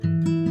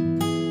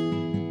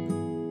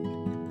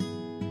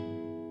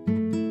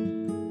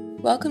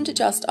Welcome to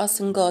Just Us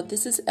and God.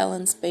 This is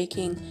Ellen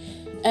speaking.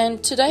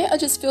 And today I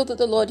just feel that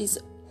the Lord is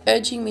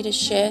urging me to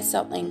share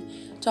something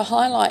to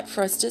highlight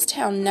for us just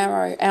how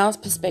narrow our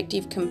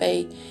perspective can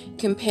be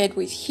compared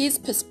with His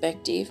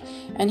perspective.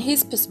 And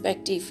His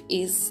perspective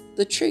is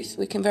the truth.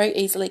 We can very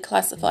easily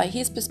classify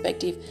His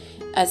perspective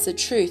as the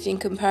truth in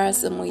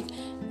comparison with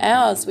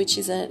ours, which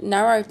is a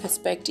narrow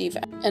perspective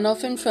and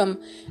often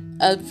from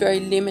a very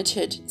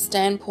limited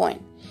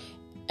standpoint.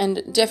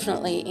 And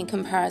definitely in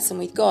comparison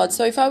with God.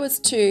 So if I was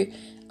to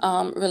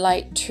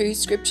relate two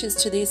scriptures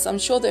to this, I'm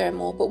sure there are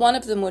more, but one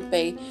of them would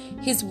be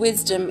His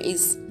wisdom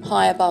is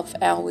high above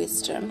our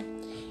wisdom.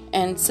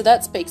 And so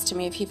that speaks to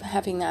me of Him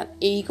having that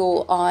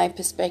eagle eye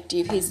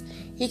perspective.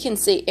 He can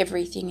see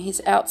everything.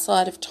 He's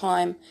outside of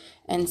time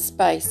and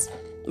space,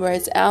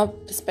 whereas our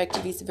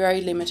perspective is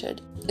very limited.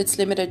 It's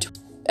limited to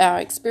our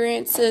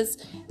experiences,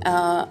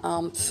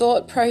 our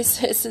thought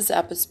processes,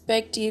 our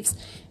perspectives,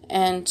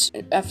 and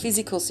a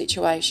physical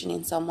situation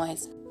in some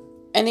ways.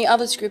 And the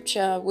other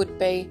scripture would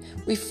be,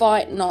 we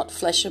fight not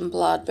flesh and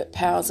blood, but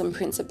powers and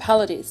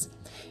principalities.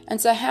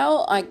 And so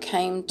how I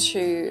came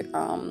to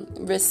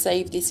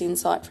receive this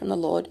insight from the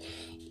Lord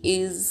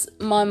is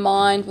my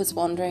mind was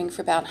wandering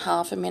for about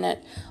half a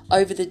minute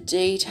over the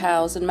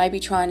details and maybe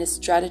trying to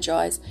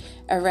strategize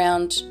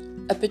around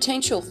a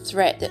potential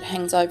threat that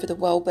hangs over the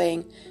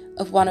well-being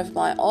of one of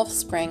my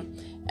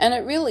offspring. And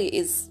it really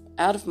is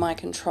out of my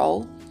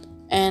control.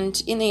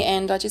 And in the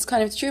end, I just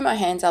kind of threw my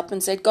hands up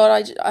and said,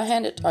 God, I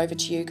hand it over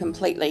to you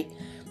completely.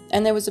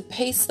 And there was a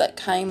peace that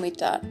came with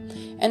that.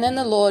 And then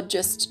the Lord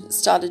just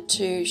started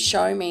to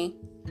show me,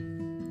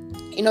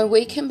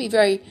 we can be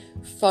very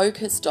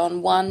focused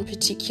on one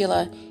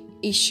particular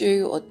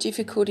issue or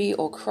difficulty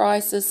or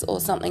crisis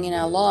or something in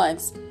our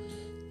lives.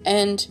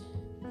 And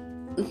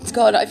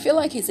God, I feel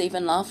like He's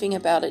even laughing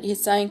about it.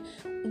 He's saying,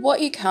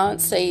 what you can't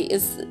see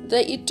is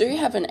that you do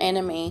have an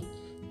enemy,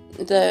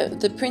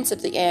 the prince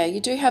of the air.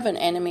 You do have an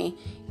enemy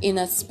in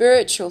a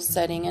spiritual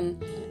setting,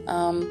 and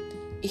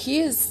he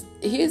is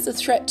a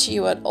threat to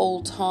you at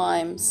all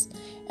times.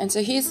 And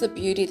so here's the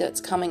beauty that's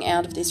coming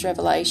out of this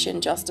revelation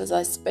just as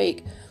I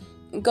speak.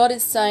 God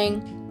is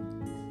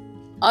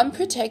saying, I'm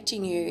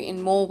protecting you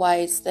in more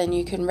ways than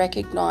you can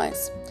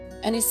recognize.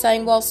 And He's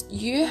saying, whilst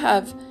you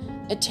have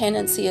a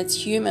tendency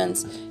as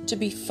humans to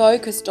be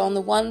focused on the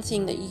one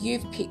thing that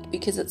you've picked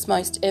because it's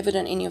most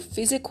evident in your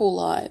physical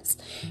lives.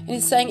 And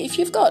He's saying, if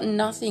you've got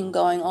nothing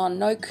going on,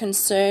 no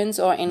concerns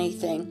or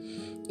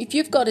anything, if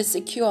you've got a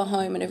secure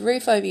home and a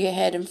roof over your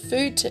head and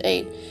food to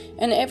eat,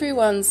 and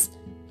everyone's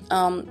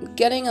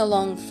getting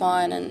along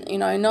fine, and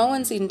no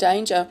one's in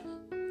danger,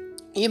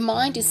 your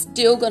mind is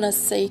still going to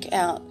seek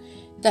out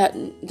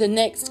the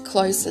next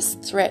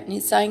closest threat. And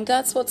He's saying,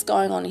 that's what's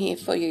going on here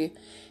for you,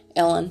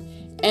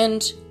 Ellen.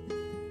 And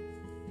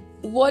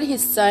what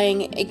He's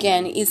saying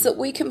again is that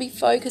we can be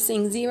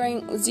focusing,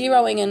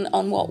 zeroing in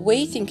on what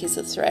we think is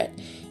a threat.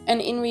 And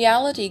in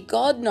reality,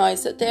 God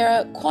knows that there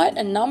are quite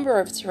a number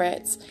of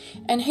threats,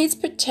 and He's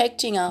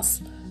protecting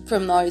us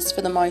from those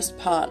for the most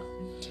part.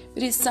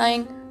 But He's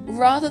saying,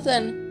 rather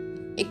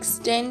than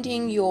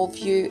extending your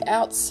view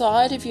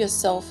outside of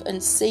yourself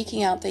and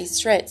seeking out these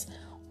threats,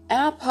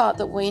 our part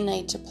that we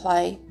need to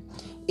play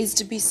is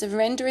to be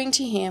surrendering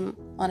to Him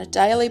on a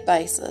daily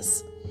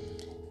basis,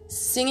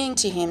 singing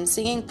to Him,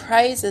 singing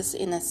praises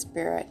in the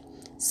Spirit,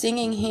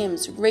 singing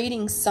hymns,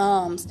 reading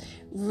psalms,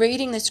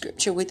 reading the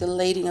scripture with the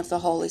leading of the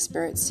Holy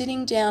Spirit,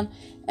 sitting down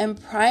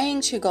and praying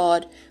to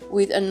God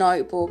with a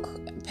notebook,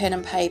 pen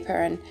and paper,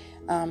 and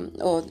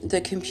or the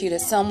computer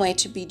somewhere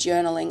to be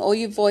journaling, or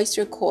your voice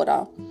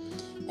recorder.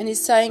 And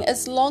He's saying,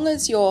 as long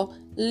as you're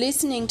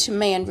listening to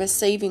me and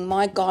receiving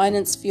my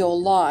guidance for your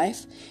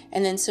life,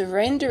 and then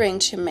surrendering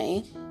to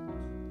me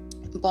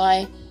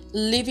by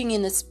living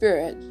in the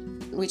Spirit,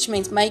 which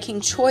means making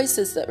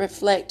choices that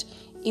reflect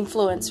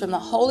influence from the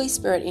Holy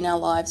Spirit in our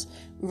lives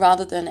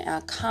rather than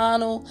our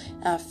carnal,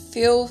 our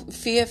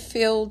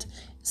fear-filled,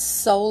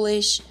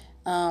 soulish,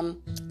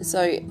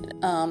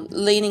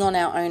 leaning on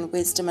our own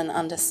wisdom and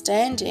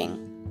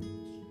understanding.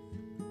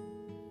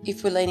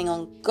 If we're leaning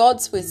on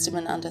God's wisdom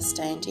and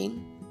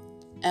understanding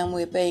and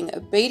we're being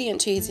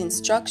obedient to His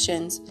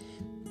instructions,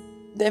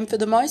 then for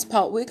the most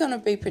part we're going to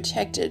be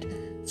protected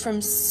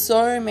from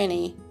so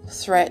many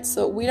threats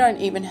that we don't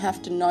even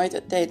have to know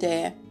that they're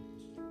there.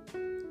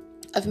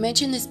 I've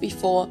mentioned this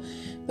before,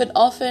 but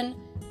often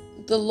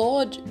the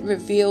Lord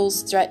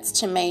reveals threats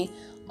to me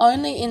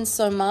only in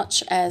so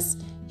much as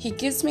He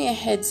gives me a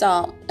heads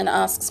up and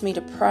asks me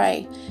to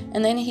pray,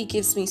 and then He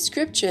gives me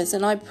scriptures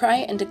and I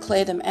pray and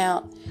declare them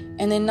out,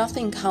 and then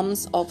nothing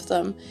comes of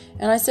them.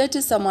 And I said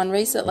to someone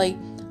recently,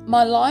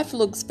 my life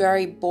looks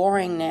very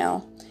boring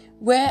now,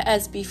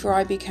 whereas before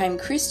I became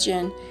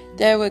Christian,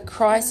 there were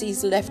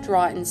crises left,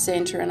 right and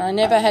centre, and I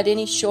never had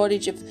any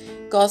shortage of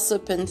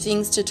gossip and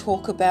things to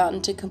talk about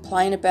and to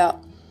complain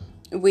about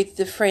with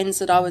the friends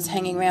that I was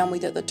hanging around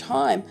with at the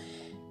time.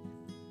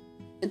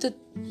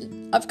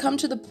 I've come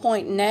to the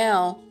point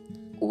now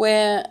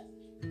where,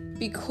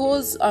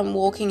 because I'm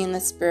walking in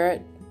the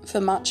Spirit for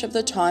much of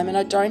the time, and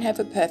I don't have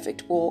a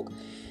perfect walk,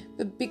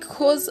 But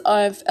because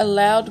I've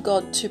allowed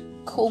God to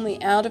call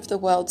me out of the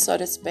world, so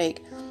to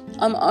speak,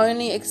 I'm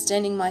only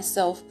extending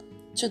myself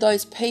to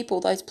those people,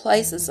 those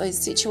places, those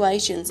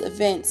situations,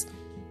 events,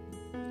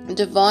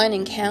 divine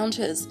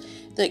encounters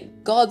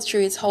that God,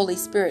 through His Holy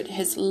Spirit,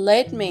 has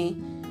led me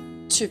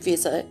to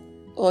visit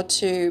or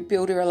to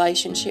build a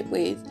relationship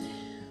with.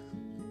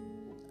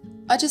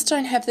 I just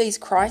don't have these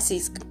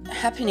crises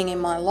happening in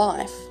my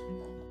life.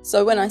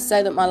 So when I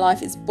say that my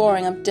life is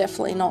boring, I'm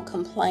definitely not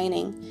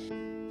complaining.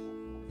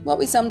 What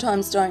we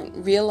sometimes don't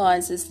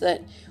realize is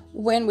that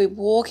when we're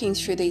walking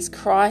through these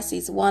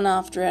crises one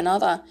after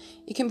another,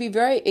 it can be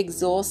very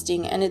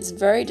exhausting and it's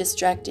very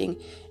distracting.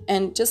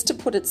 And just to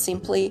put it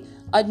simply,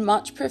 I'd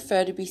much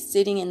prefer to be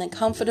sitting in the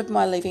comfort of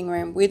my living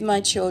room with my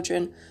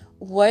children,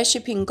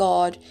 worshipping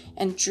God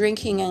and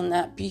drinking in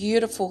that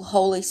beautiful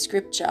holy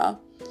scripture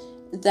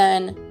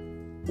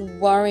than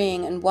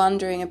worrying and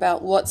wondering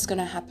about what's going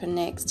to happen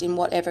next in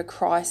whatever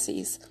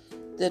crisis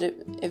that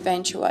it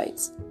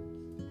eventuates.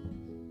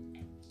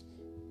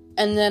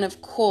 And then,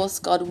 of course,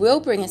 God will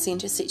bring us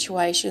into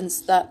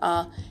situations that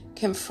are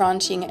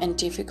confronting and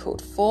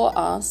difficult for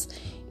us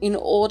in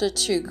order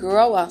to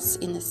grow us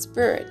in the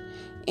Spirit,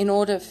 in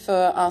order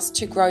for us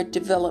to grow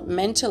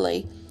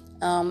developmentally,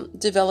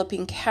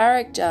 developing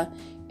character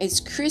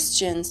as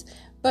Christians.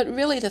 But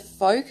really the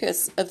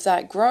focus of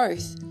that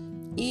growth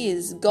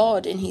is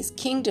God and His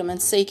kingdom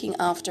and seeking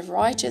after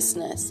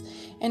righteousness.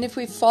 And if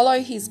we follow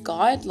His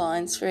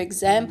guidelines, for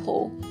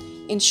example,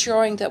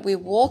 ensuring that we're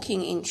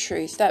walking in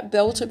truth, that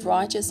belt of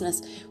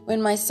righteousness.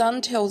 When my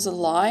son tells a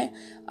lie,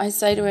 I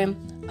say to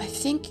him, I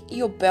think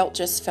your belt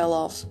just fell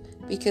off.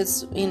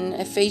 Because in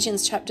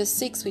Ephesians chapter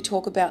 6, we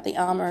talk about the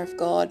armor of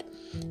God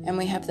and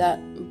we have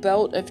that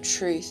belt of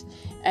truth.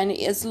 And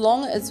as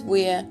long as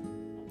we're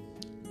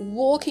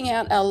walking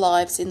out our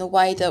lives in the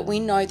way that we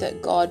know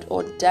that God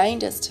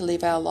ordained us to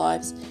live our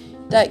lives,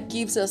 that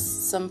gives us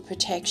some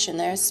protection.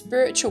 There are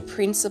spiritual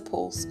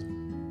principles.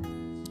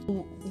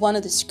 One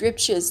of the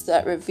scriptures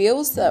that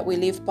reveals that we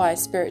live by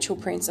spiritual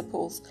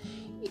principles,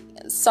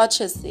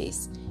 such as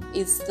this,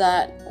 is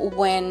that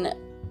when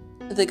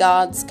the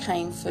guards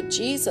came for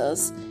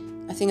Jesus,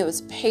 I think it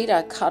was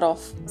Peter cut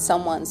off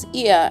someone's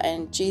ear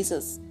and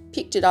Jesus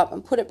picked it up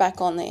and put it back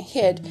on their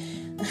head,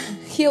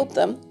 healed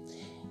them,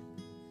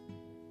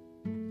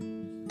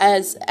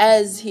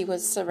 as he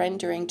was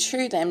surrendering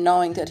to them,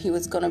 knowing that he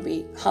was going to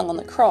be hung on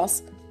the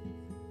cross,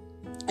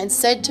 and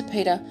said to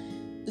Peter,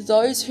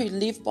 those who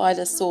live by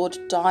the sword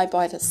die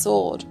by the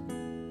sword.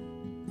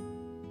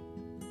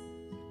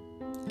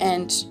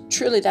 And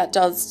truly that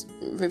does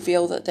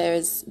reveal that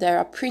there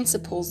are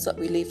principles that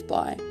we live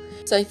by.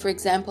 So for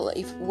example,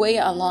 if we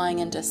are lying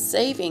and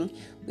deceiving,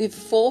 we've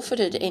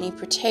forfeited any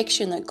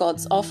protection that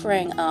God's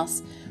offering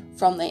us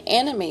from the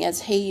enemy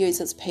as he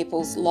uses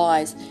people's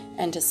lies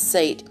and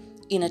deceit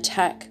in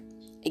attack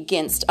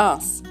against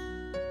us.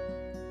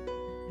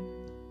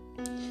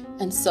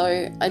 And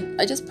so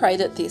I just pray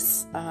that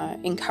this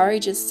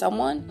encourages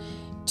someone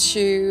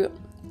to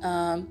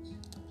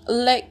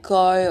let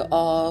go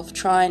of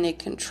trying to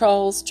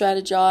control,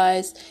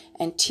 strategize,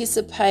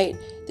 anticipate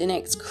the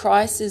next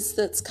crisis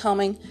that's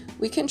coming.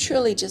 We can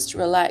truly just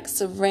relax,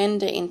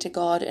 surrender into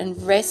God and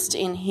rest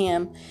in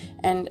Him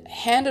and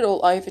hand it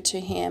all over to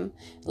Him.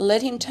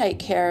 Let Him take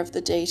care of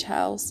the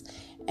details.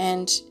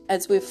 And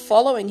as we're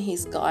following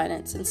His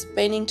guidance and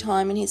spending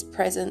time in His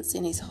presence,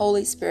 in His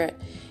Holy Spirit,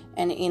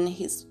 and in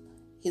His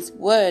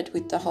Word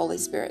with the Holy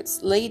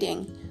Spirit's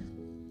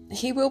leading,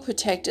 He will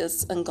protect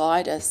us and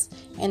guide us.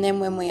 And then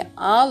when we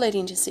are led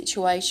into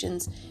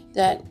situations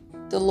that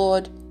the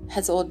Lord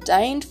has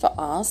ordained for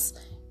us,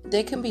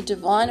 there can be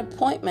divine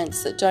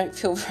appointments that don't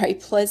feel very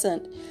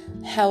pleasant.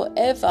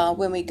 However,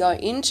 when we go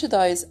into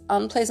those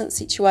unpleasant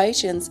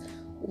situations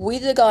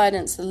with the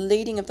guidance, the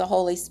leading of the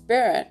Holy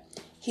Spirit,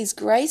 His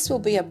grace will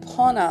be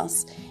upon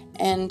us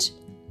and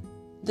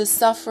the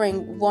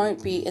suffering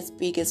won't be as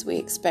big as we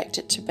expect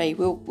it to be.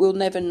 We'll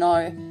never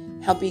know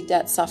how big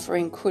that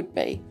suffering could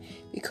be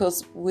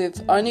because we've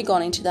only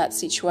gone into that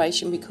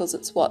situation because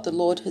it's what the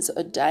Lord has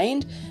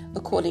ordained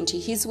according to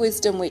His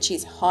wisdom, which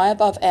is high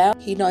above ours.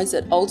 He knows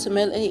that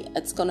ultimately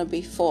it's going to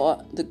be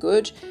for the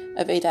good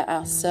of either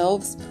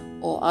ourselves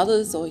or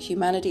others or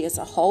humanity as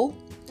a whole.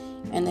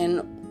 And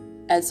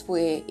then as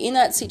we're in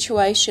that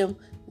situation,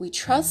 we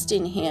trust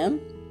in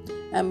Him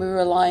and we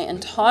rely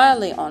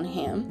entirely on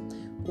Him.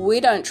 We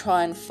don't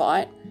try and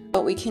fight,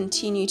 but we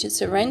continue to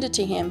surrender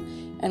to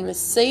Him and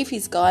receive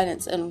His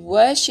guidance and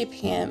worship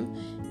Him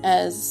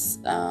as,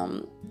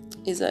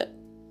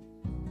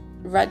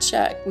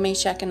 Shadrach,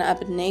 Meshach and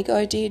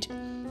Abednego did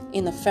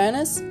in the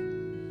furnace.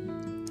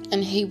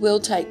 And He will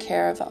take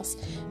care of us.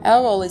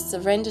 Our role is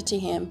surrender to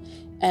Him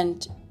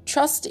and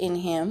trust in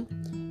Him,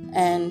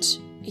 and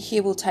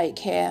He will take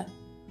care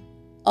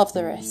of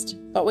the rest.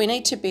 But we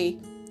need to be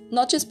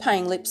not just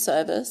paying lip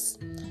service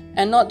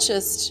and not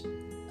just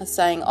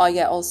saying, oh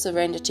yeah, I'll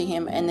surrender to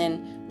Him, and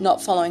then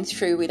not following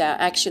through with our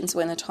actions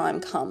when the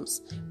time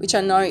comes, which I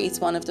know is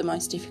one of the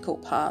most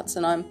difficult parts.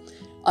 And I'm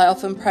I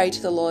often pray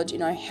to the Lord,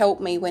 help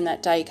me when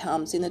that day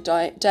comes. In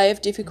the day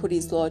of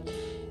difficulties, Lord,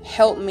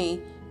 help me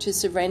to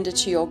surrender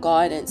to your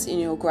guidance in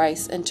your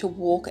grace and to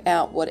walk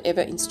out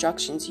whatever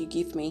instructions you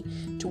give me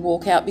to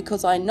walk out,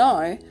 because I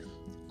know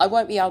I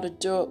won't be able to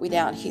do it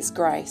without his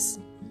grace.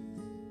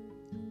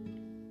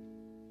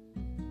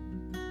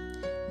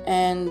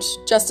 And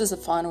just as a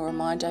final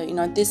reminder,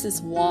 this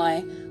is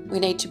why we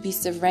need to be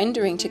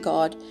surrendering to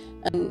God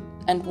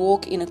and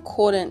walk in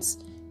accordance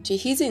to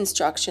his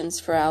instructions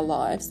for our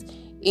lives,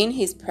 in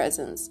his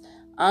presence,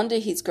 under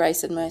his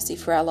grace and mercy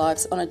for our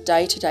lives on a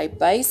day-to-day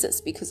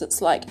basis, because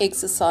it's like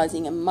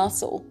exercising a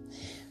muscle.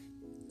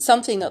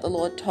 Something that the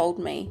Lord told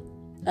me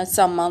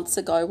some months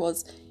ago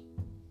was,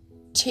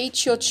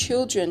 teach your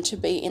children to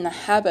be in the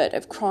habit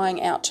of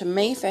crying out to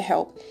me for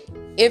help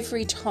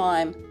every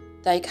time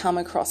they come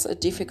across a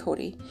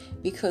difficulty,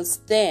 because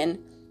then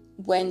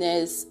when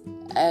there's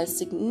a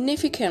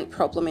significant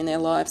problem in their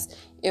lives,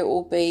 it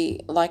will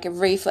be like a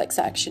reflex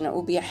action. It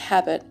will be a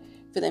habit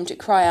for them to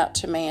cry out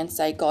to me and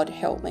say, God,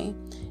 help me.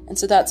 And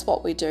so that's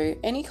what we do.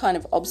 Any kind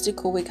of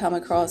obstacle we come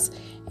across,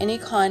 any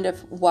kind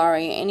of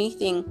worry,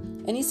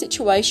 any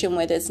situation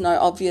where there's no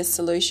obvious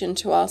solution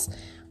to us,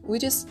 we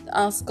just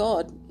ask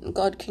God,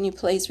 can you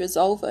please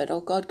resolve it?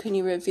 Or God, can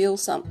you reveal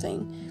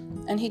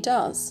something? And he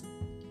does.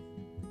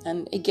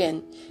 And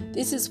again,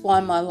 this is why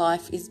my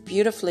life is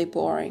beautifully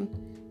boring,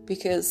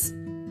 because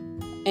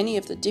any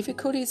of the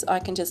difficulties I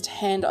can just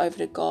hand over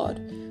to God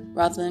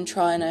rather than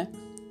trying to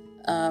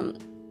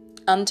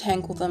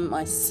untangle them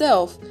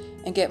myself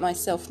and get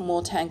myself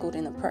more tangled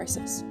in the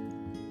process.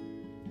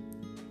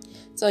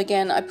 So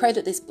again, I pray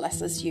that this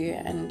blesses you,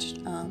 and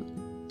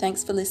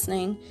thanks for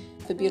listening.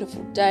 Have a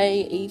beautiful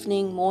day,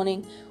 evening,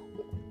 morning,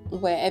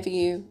 wherever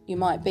you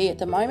might be at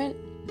the moment.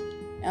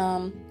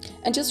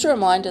 And just a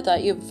reminder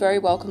that you're very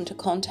welcome to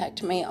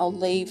contact me. I'll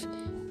leave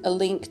a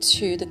link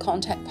to the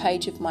contact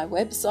page of my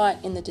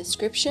website in the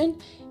description.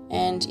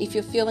 And if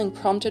you're feeling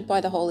prompted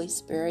by the Holy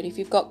Spirit, if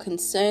you've got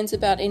concerns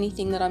about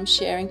anything that I'm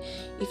sharing,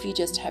 if you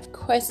just have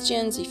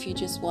questions, if you're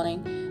just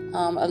wanting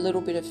a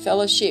little bit of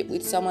fellowship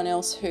with someone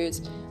else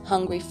who's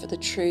hungry for the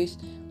truth,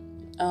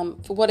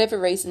 for whatever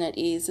reason it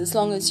is, as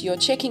long as you're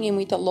checking in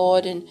with the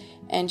Lord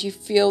and you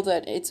feel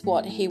that it's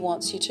what he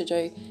wants you to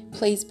do,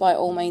 please by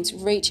all means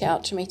reach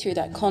out to me through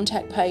that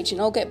contact page, and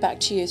I'll get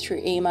back to you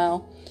through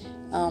email,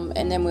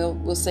 and then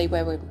we'll see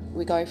where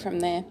we go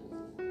from there.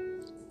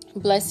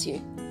 Bless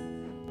you.